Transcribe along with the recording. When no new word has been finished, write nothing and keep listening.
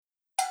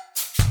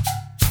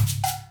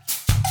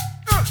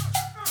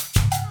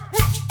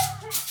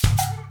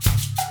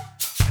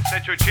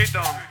Ese chuchito.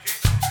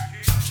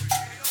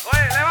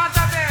 Oye,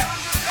 levántate.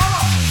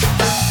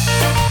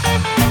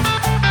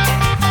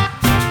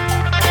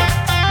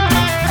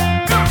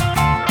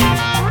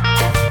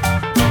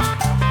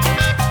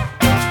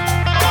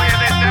 Oye,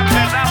 desde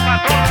Amsterdam para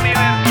todo el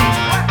universo.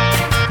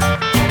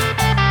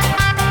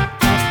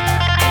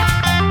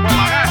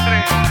 Guamagastre.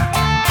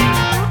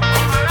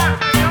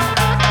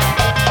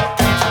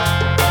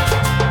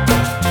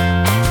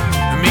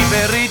 Mi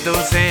perrito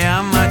se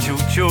llama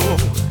Chucho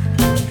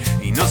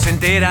y no se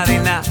entera de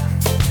nada,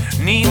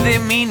 ni de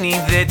mí, ni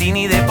de ti,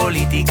 ni de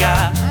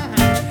política.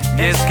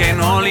 Y es que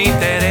no le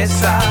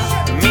interesa.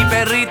 Mi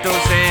perrito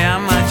se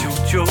llama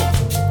Chucho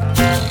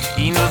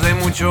y no es de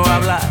mucho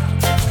hablar.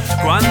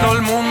 Cuando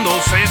el mundo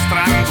se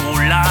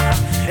estrangula,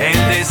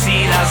 él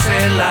decide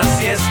hacer la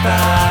siesta.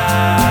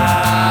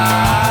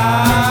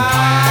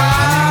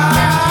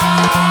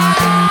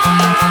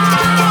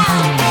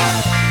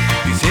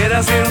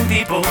 Quisiera ser un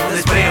tipo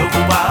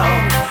despreocupado,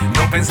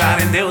 no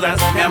pensar en deudas,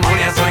 mi amor,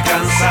 ya estoy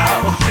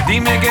cansado.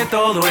 Dime que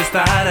todo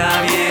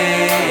estará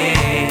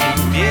bien,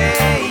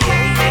 bien.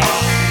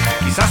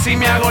 Quizás si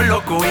me hago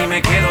loco y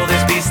me quedo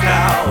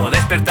despistado,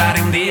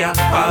 despertaré un día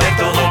para ver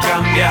todo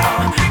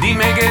cambiado.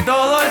 Dime que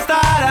todo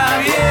estará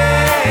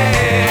bien.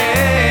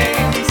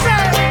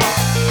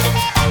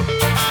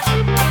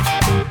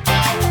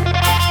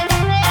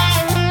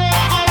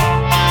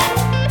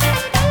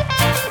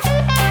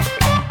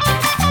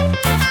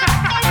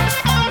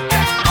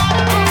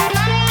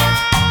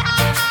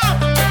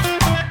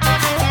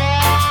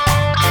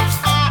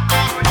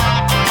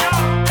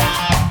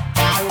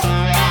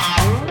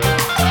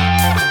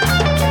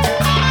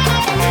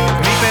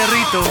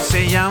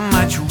 Se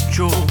llama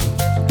Chucho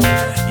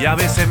y a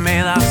veces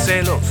me da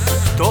celos.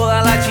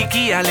 Todas las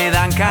chiquillas le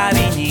dan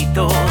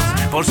cariñitos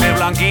por ser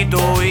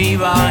blanquito y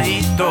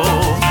bajito.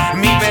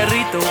 Mi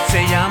perrito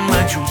se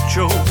llama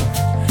Chucho,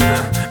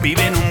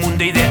 vive en un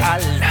mundo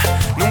ideal,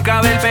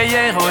 nunca ve el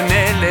pellejo en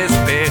el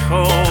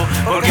espejo,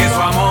 porque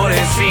su amor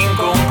es sin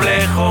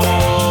complejo.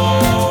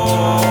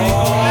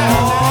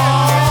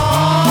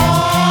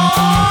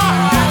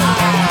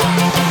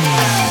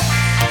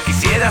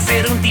 Quisiera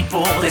ser un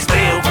tipo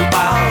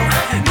despreocupado,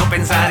 no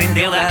pensar en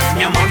deudas,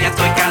 mi amor, ya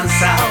estoy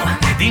cansado.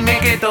 Dime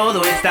que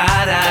todo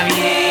estará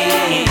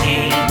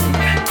bien.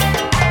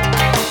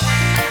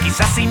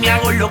 Quizás si me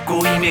hago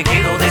loco y me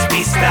quedo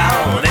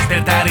despistado,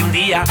 despertaré un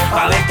día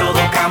para ver todo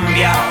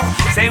cambiado.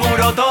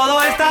 Seguro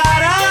todo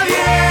estará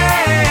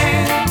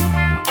bien.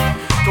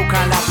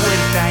 Toca la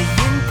puerta y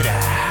entra.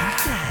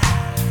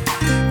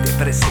 Te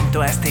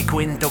presento a este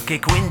cuento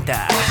que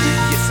cuenta,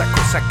 y esa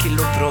cosa que el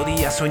otro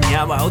día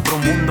soñaba, otro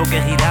mundo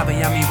que giraba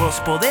y a mi voz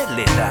poder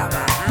le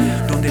daba,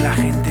 donde la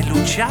gente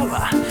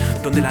luchaba,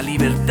 donde la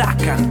libertad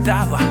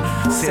cantaba,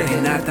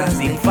 serenatas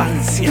de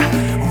infancia,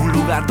 un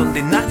lugar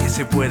donde nadie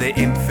se puede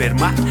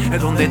enfermar,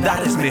 donde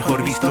dar es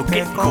mejor visto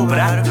que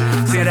cobrar.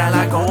 Será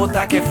la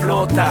gota que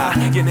flota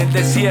y en el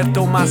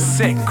desierto más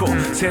seco,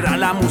 será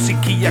la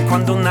musiquilla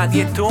cuando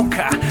nadie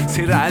toca,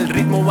 será el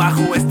ritmo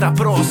bajo esta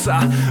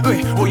prosa.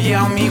 Oye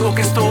amigo,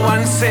 que esto va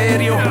en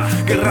serio,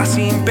 guerras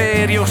e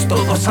imperios,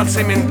 todos al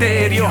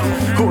cementerio,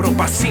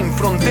 Europa sin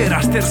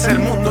fronteras, tercer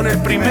mundo en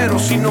el primero.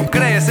 Si no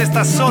crees,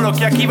 estás solo,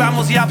 que aquí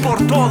vamos ya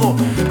por todo.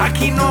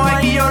 Aquí no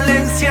hay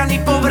violencia ni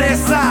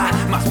pobreza,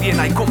 más bien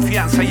hay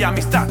confianza y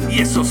amistad,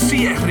 y eso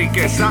sí es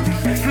riqueza.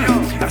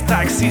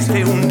 Hasta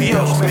existe un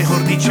Dios,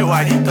 mejor dicho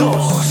hay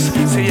dos,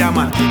 se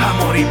llaman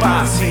amor y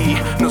paz, y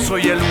no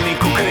soy el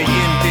único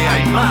creyente,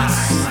 hay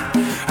más.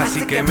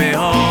 Así que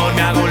mejor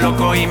me hago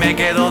loco y me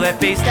quedo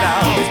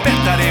despistado,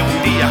 despertaré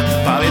un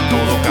día para ver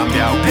todo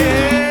cambiado.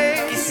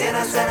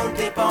 Quisiera ser un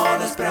tipo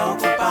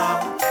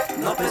despreocupado,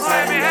 no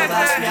pensar en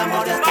deudas, mi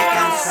amor, ya estoy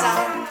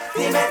cansado.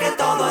 Dime que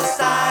todo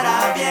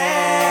estará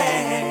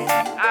bien.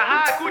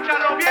 Ajá,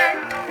 escúchalo bien.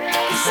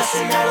 Quizás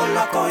si me hago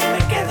loco y me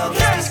quedo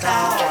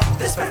despistado,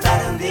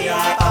 despertaré un día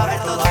para ver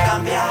todo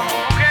cambiado.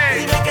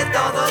 Dime que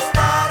todo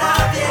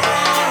estará bien.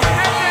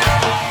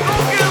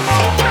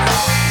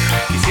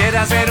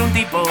 Quisiera ser un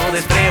tipo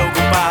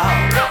despreocupado,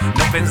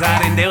 no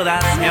pensar en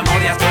deudas, mi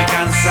amor, ya estoy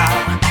cansado.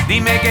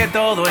 Dime que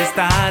todo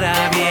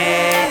estará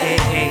bien.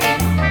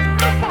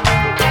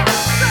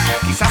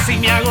 Quizás si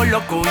me hago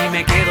loco y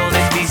me quedo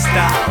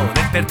despistado,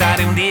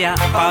 despertaré un día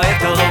para ver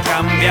todo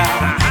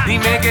cambiar.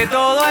 Dime que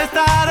todo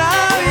estará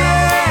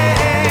bien.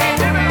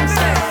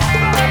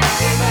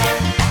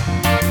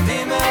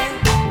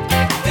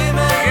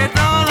 Que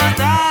todo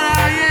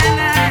estará bien.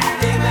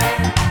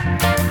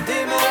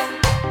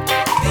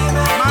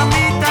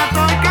 Mamita,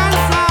 estoy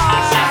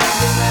cansado.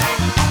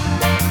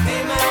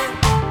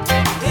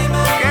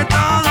 Que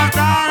todo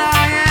estará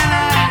bien.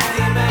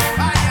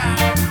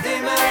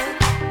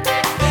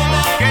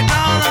 Que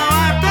todo va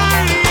a estar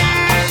bien.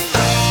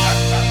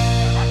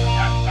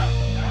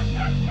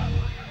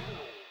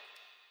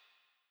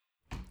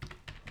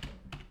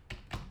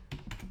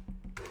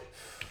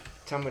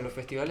 Chamo, ¿en los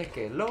festivales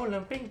que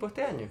Lowland Pink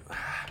este año?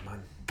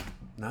 Man,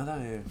 nada.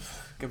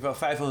 Ik heb wel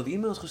 500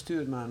 e-mails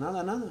gestuurd, maar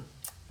nada.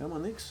 Helemaal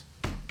niks.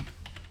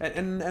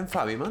 En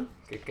Fabi, man?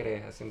 ¿Qué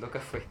crees? Haciendo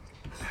café.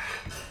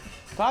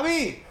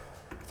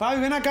 Fabi,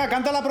 ven acá,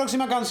 canta la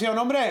próxima canción,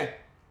 hombre.